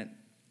moment,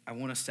 I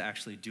want us to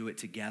actually do it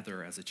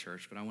together as a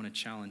church, but I want to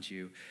challenge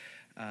you.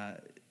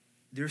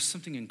 There's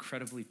something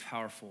incredibly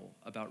powerful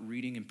about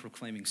reading and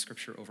proclaiming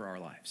Scripture over our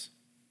lives.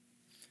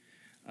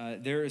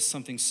 There is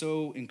something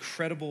so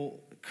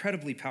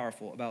incredibly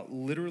powerful about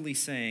literally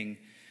saying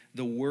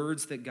the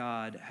words that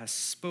God has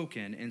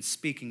spoken and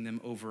speaking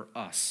them over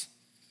us.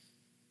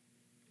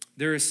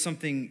 There is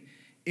something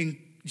in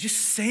just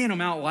saying them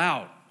out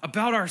loud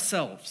about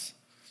ourselves.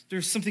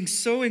 There's something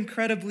so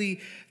incredibly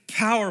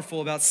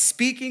powerful about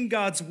speaking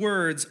God's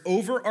words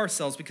over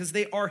ourselves because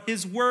they are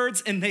his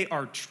words and they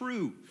are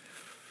true.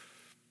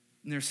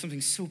 And there's something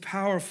so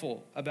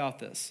powerful about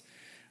this.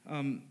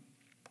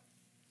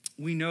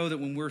 We know that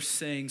when we're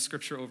saying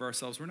Scripture over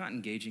ourselves, we're not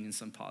engaging in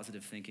some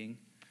positive thinking.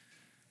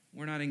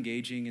 We're not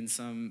engaging in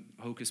some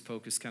hocus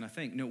pocus kind of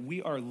thing. No,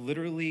 we are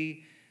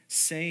literally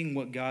saying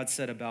what God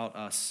said about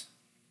us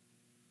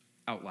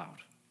out loud.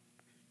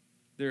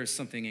 There is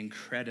something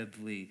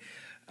incredibly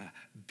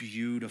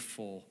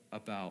beautiful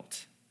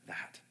about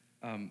that.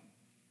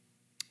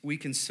 We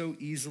can so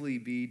easily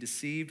be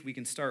deceived. We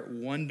can start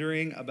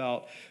wondering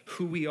about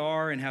who we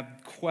are and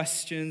have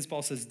questions.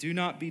 Paul says, do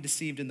not be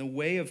deceived. In the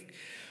way of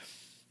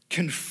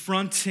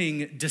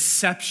confronting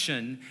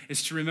deception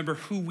is to remember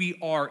who we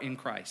are in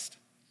Christ.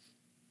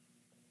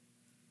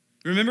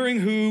 Remembering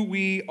who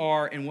we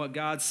are and what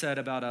God said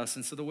about us.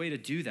 And so the way to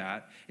do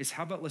that is,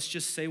 how about let's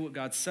just say what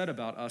God said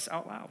about us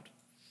out loud.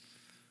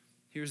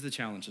 Here's the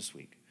challenge this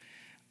week.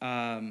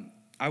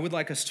 I would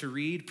like us to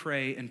read,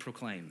 pray, and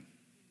proclaim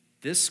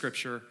this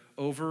Scripture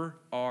over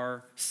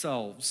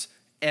ourselves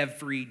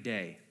every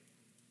day.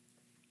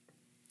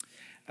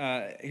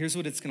 Here's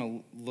what it's going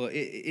to look.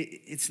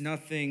 It's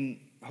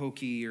nothing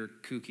hokey or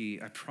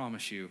kooky, I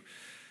promise you.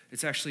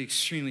 It's actually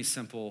extremely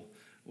simple.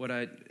 What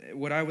I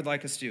would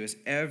like us to do is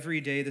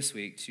every day this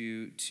week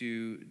to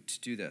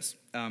do this.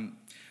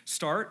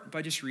 Start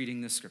by just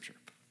reading this Scripture.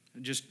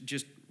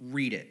 Just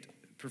read it.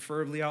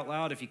 Preferably out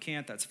loud. If you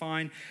can't, that's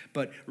fine.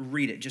 But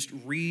read it. Just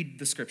read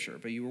the Scripture.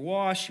 But you were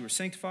washed, you were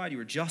sanctified, you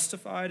were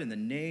justified in the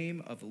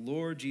name of the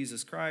Lord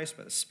Jesus Christ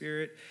by the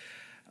Spirit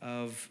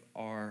of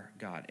our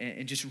God.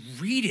 And just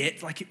read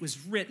it like it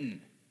was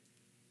written.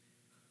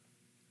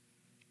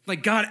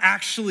 Like God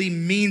actually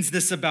means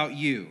this about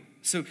you.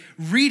 So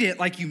read it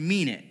like you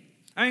mean it.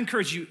 I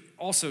encourage you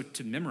also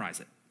to memorize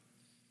it.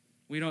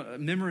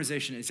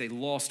 Memorization is a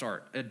lost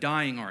art, a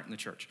dying art in the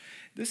church.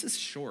 This is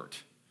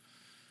short.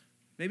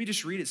 Maybe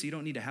just read it so you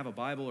don't need to have a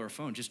Bible or a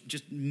phone.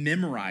 Just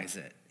memorize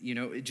it.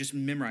 Just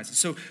memorize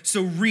it.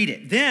 So read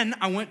it. Then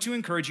I want to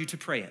encourage you to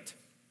pray it.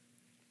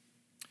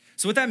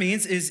 So what that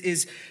means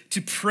is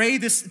to pray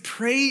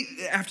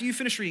after you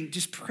finish reading,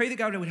 just pray that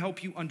God would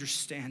help you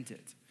understand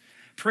it.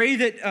 Pray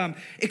that,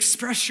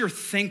 express your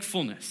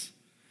thankfulness.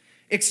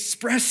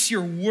 Express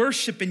your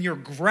worship and your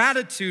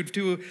gratitude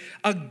to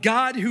a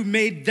God who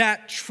made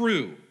that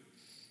true.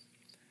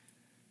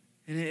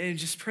 And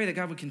just pray that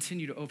God would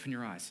continue to open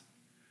your eyes.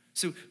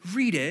 So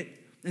read it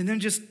and then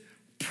just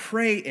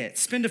pray it.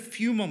 Spend a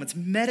few moments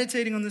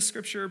meditating on this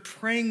Scripture,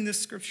 praying this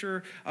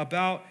Scripture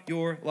about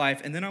your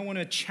life. And then I want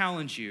to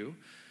challenge you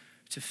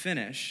to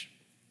finish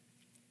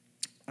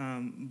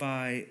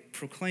by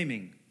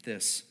proclaiming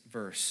this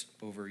verse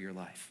over your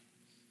life.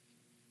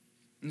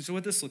 And so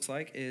what this looks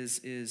like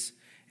is,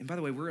 and by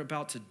the way, we're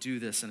about to do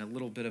this in a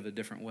little bit of a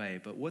different way,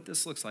 but what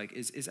this looks like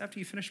is after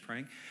you finish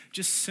praying,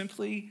 just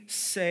simply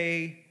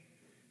say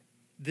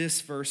this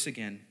verse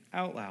again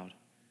out loud.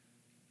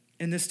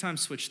 And this time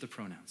switch the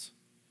pronouns.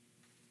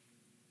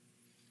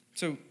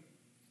 So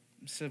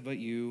said, but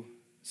you,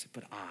 said,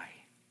 but I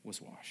was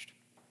washed.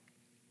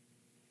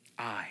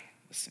 I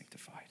was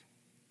sanctified.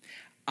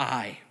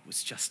 I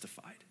was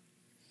justified.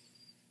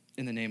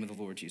 in the name of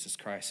the Lord Jesus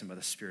Christ and by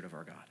the Spirit of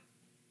our God.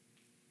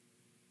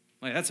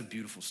 Like, that's a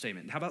beautiful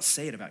statement. How about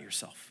say it about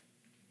yourself?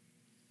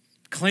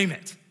 Claim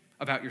it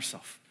about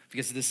yourself,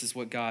 because this is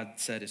what God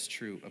said is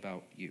true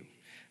about you.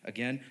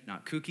 Again,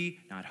 not kooky,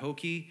 not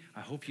hokey.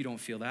 I hope you don't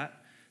feel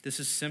that. This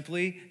is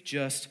simply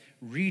just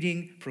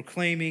reading,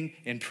 proclaiming,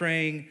 and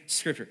praying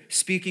Scripture,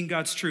 speaking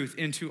God's truth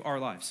into our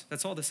lives.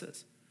 That's all this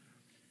is.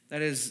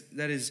 That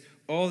is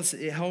all this,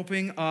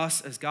 helping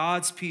us as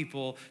God's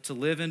people to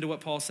live into what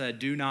Paul said,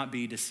 do not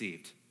be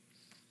deceived.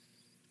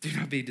 Do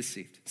not be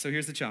deceived. So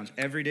here's the challenge.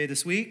 Every day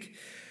this week,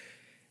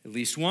 at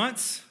least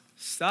once,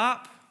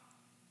 stop,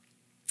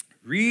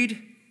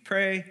 read,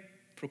 pray,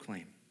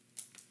 proclaim.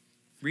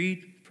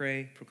 Read,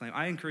 pray, proclaim.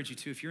 I encourage you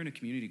too, if you're in a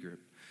community group,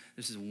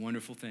 this is a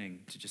wonderful thing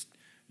to just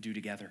do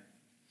together,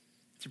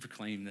 to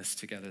proclaim this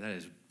together. That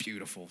is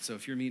beautiful. So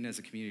if you're meeting as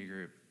a community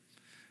group,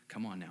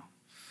 come on now.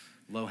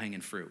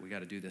 Low-hanging fruit. We got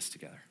to do this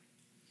together.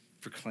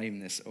 Proclaim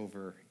this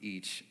over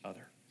each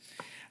other.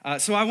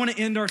 So I want to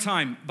end our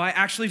time by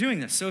actually doing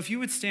this. So if you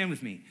would stand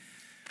with me.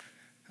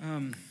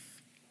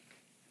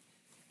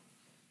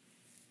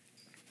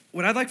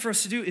 What I'd like for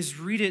us to do is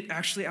read it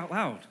actually out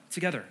loud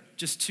together.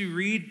 Just to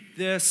read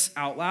this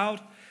out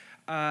loud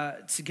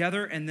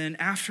together. And then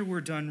after we're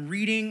done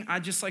reading,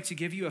 I'd just like to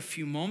give you a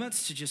few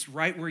moments to just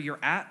write where you're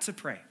at to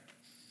pray.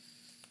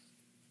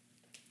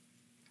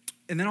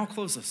 And then I'll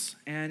close this.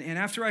 And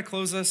after I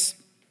close this,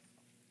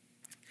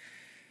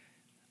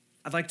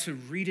 I'd like to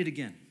read it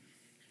again,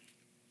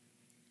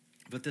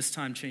 but this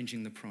time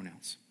changing the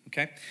pronouns.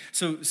 Okay,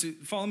 so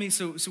follow me.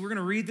 So we're going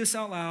to read this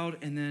out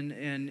loud, and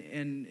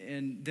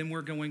then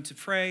we're going to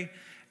pray,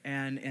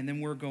 and then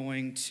we're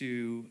going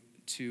to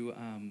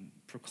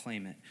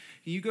proclaim it.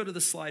 You go to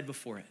the slide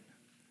before it,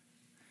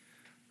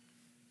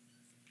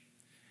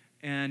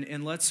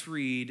 and let's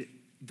read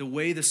the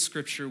way the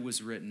Scripture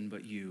was written.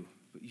 But you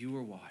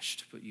were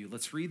washed. But you.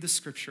 Let's read the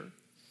Scripture,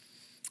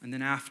 and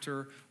then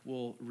after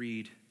we'll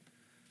read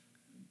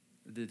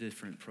the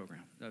different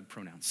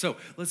pronouns. So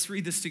let's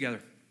read this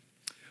together.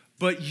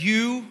 But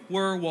you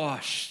were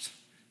washed,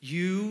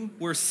 you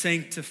were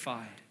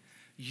sanctified,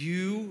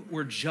 you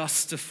were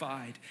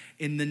justified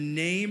in the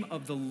name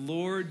of the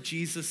Lord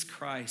Jesus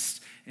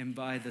Christ and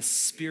by the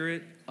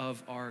Spirit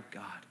of our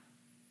God.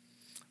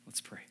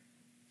 Let's pray.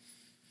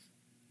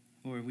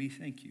 Lord, we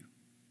thank you.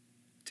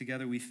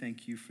 Together we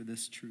thank you for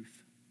this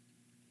truth,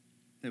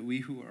 that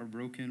we who are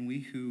broken, we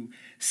who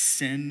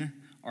sin,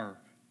 are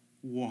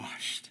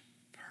washed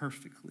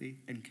perfectly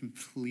and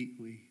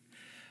completely.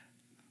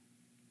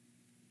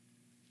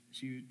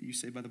 As you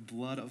say, by the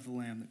blood of the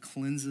Lamb that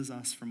cleanses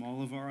us from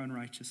all of our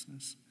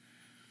unrighteousness.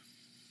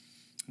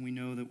 And we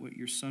know that what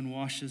your Son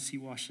washes, he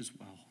washes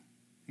well.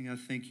 And God,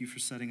 thank you for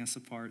setting us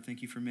apart.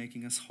 Thank you for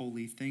making us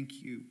holy.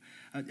 Thank you.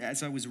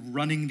 As I was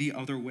running the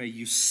other way,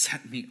 you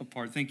set me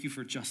apart. Thank you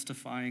for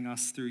justifying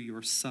us through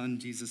your Son,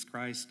 Jesus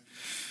Christ.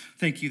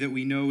 Thank you that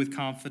we know with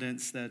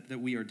confidence that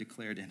we are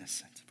declared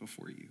innocent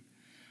before you.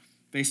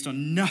 Based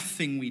on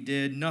nothing we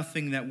did,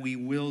 nothing that we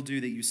will do,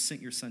 that you sent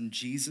your Son,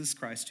 Jesus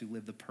Christ, who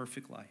lived the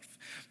perfect life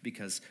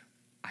because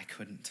I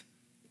couldn't.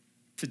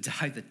 To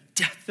die the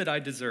death that I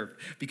deserved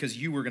because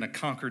you were going to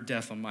conquer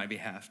death on my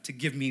behalf, to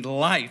give me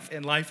life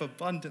and life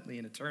abundantly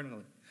and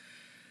eternally.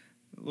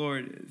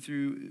 Lord,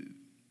 through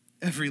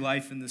every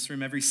life in this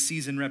room, every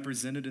season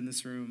represented in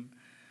this room,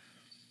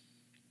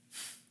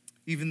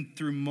 even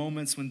through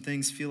moments when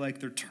things feel like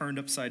they're turned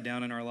upside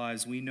down in our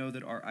lives, we know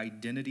that our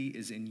identity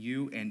is in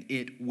you and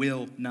it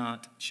will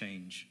not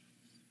change.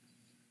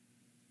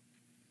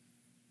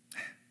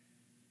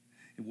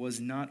 It was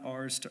not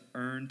ours to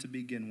earn to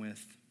begin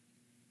with,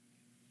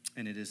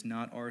 and it is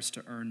not ours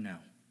to earn now.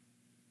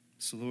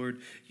 So, Lord,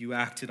 you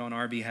acted on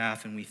our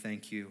behalf, and we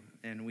thank you.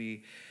 And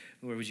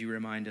Lord, would you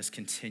remind us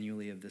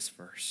continually of this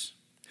verse,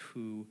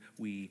 who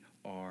we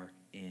are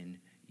in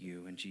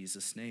you. In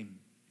Jesus' name.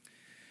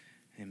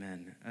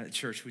 Amen.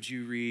 Church, would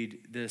you read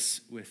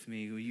this with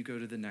me? Will you go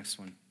to the next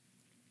one?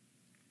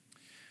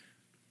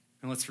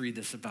 And let's read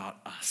this about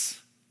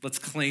us. Let's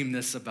claim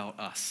this about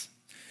us.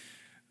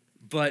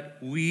 But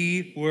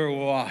we were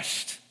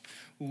washed.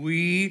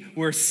 We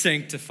were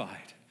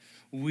sanctified.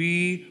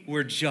 We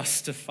were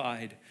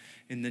justified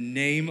in the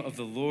name of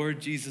the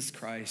Lord Jesus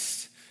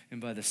Christ and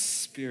by the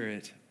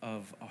Spirit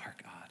of our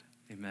God.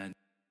 Amen.